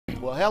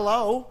Well,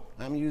 hello.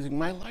 I'm using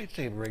my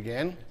lightsaber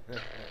again.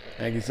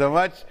 Thank you so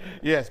much.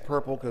 Yes,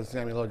 purple, because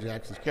Samuel L.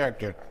 Jackson's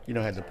character,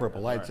 has a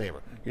purple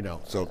lightsaber.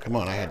 So come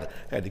on, I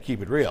had to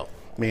keep it real.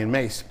 Me and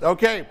Mace.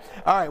 Okay.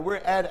 All right, we're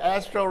at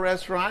Astro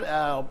Restaurant.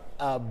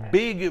 A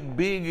big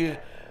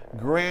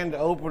grand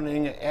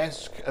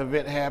opening-esque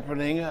event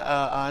happening,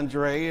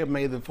 Andre,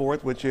 May the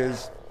 4th, which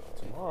is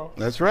tomorrow.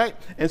 That's right.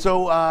 And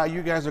so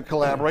you guys are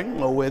collaborating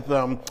with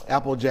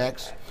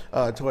Applejack's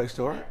toy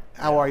store.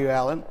 How are you,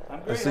 Alan?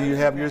 I'm great. So you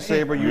have your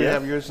saber, you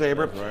have your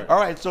saber. Right. All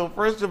right, so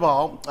first of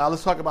all,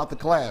 let's talk about the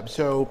collab.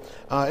 So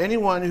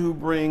anyone who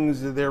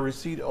brings their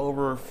receipt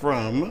over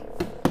from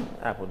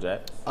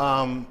Applejack's,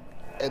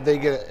 they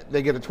get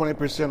a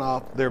 20%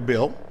 off their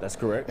bill. That's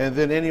correct. And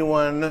then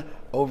anyone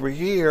over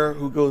here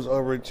who goes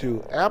over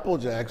to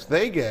Applejack's,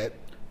 they get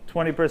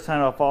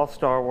 20% off all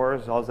Star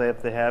Wars. All they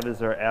have to have is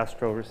their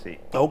Astro receipt.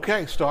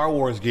 Okay, Star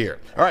Wars gear.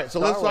 All right, so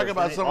let's talk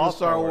about some of the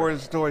Star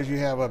Wars toys you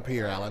have up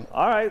here, Alan.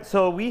 All right,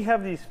 so we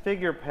have these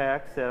figure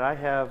packs that I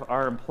have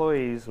our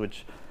employees,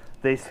 which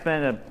they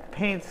spend a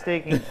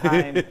painstaking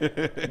time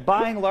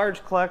buying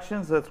large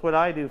collections. That's what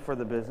I do for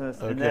the business.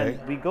 Okay. And then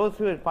we go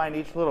through and find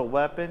each little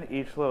weapon,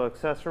 each little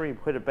accessory,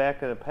 put it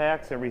back in the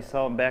packs, and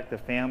resell them back to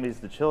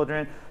families, to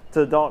children,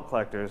 to adult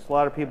collectors. A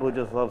lot of people who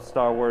just love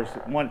Star Wars.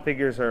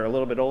 Figures are a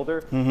little bit older.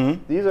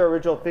 Mm-hmm. These are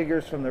original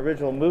figures from the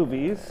original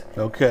movies.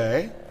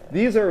 Okay.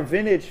 These are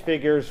vintage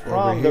figures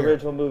from the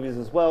original movies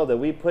as well that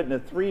we put into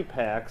 3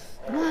 packs.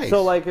 Nice.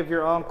 So like if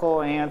your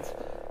uncle, aunt,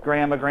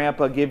 grandma,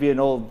 grandpa give you an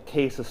old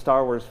case of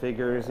Star Wars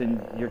figures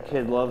and your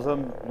kid loves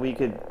them, we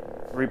could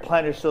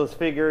replenish those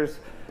figures.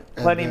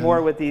 Plenty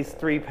more with these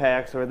 3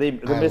 packs, or they're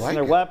missing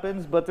their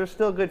weapons, but they're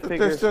still good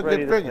figures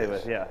ready to play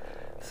with. Yeah.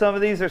 Some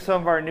of these are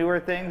some of our newer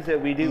things that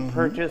we do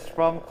purchase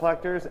from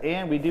collectors,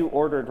 and we do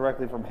order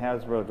directly from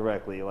Hasbro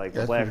directly, like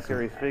the Black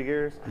Series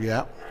figures.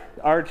 Yeah.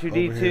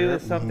 R2-D2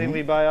 is something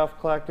we buy off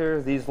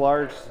collectors. These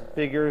large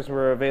figures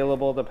were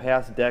available the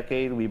past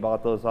decade. We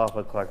bought those off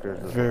of collectors.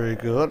 Very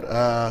good.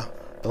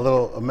 A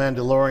little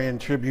Mandalorian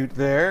tribute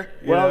there.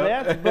 Well,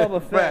 that's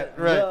Boba Fett.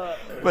 Right.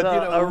 But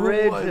the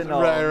original.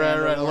 Right.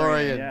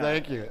 Mandalorian. Yeah.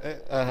 Thank you.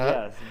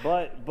 Yes,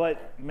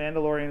 but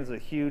Mandalorian is a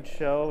huge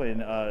show,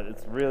 and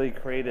it's really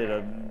created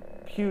a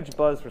huge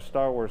buzz for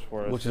Star Wars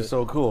for us. Which is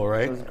so cool,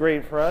 right? It was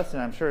great for us,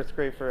 and I'm sure it's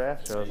great for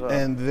Astro as well.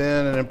 And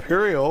then an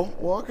Imperial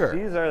Walker.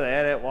 These are the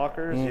AT-AT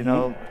Walkers.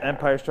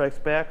 Empire Strikes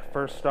Back,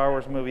 first Star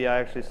Wars movie I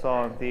actually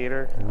saw in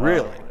theater.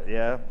 Really?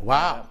 Yeah.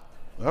 Wow.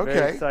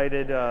 Okay.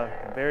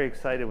 Very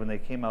excited when they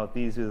came out.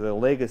 These are the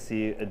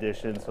Legacy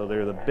edition, so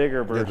they're the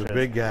bigger versions. They're the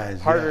big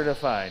guys. Harder to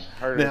find.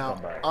 Harder to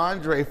come by.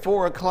 Andre,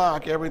 4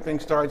 o'clock, everything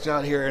starts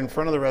out here in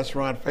front of the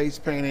restaurant, face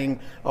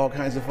painting, all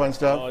kinds of fun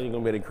stuff. Oh, you're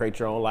going to be able to create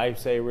your own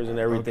lightsabers and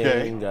everything.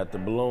 Okay. You got the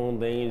balloon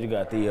things, you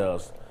got the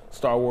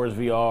Star Wars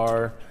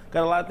VR.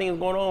 Got a lot of things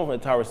going on in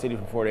Tower City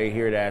before they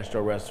here at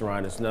Astro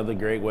Restaurant. It's another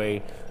great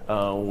way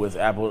with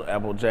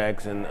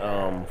Applejack's and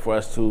for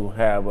us to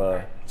have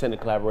a tender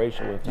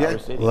collaboration with Tower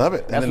City. Love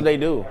it. That's what they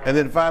do. And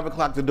then 5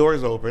 o'clock, the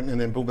doors open, and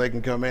then boom, they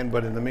can come in.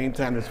 But in the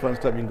meantime, there's fun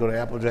stuff. You can go to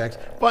Applejack's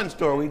Fun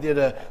Store. We did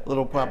a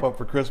little pop-up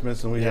for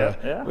Christmas, and we had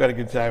a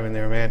good time in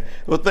there, man.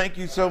 Well, thank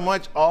you so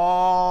much.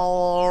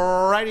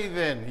 All righty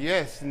then.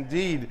 Yes,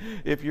 indeed.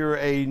 If you're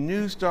a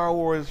new Star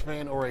Wars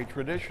fan or a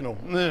traditional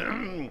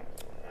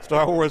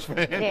Star Wars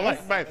fan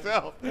like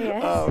myself,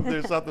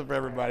 there's something for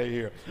everybody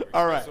here.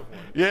 All right.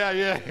 Yeah,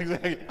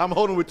 exactly. I'm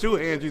holding with 2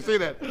 hands. You see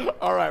that?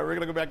 All right, we're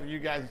going to go back to you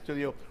guys in the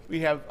studio. We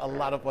have a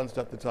lot of fun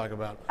stuff to talk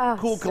about.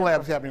 Cool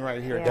collabs happening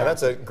right here. Yeah,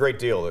 that's a great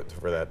deal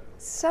for that.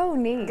 So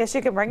neat. Guess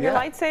you can bring your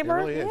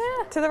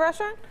lightsaber to the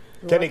restaurant?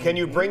 Kenny, can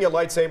you bring your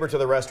lightsaber to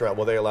the restaurant?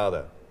 Will they allow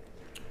that?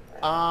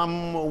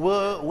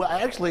 Well,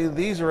 actually,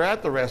 these are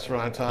at the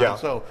restaurant, Tom. Yeah.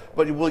 So,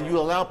 but will you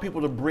allow people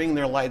to bring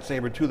their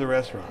lightsaber to the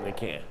restaurant? They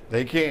can.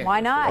 They can. Why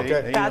not?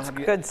 That's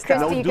good stuff.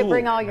 Christy, you can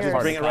bring all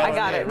yours. Bring it right I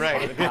got it.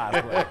 Right.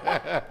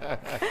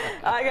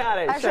 I got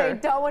it. Actually, I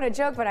don't want to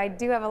joke, but I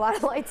do have a lot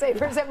of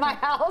lightsabers at my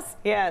house.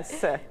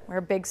 Yes. We're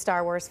big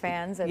Star Wars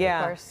fans, and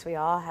of course, we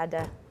all had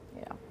to,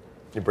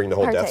 You bring the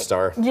whole Death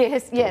Star?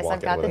 Yes,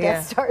 I've got the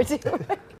Death Star too.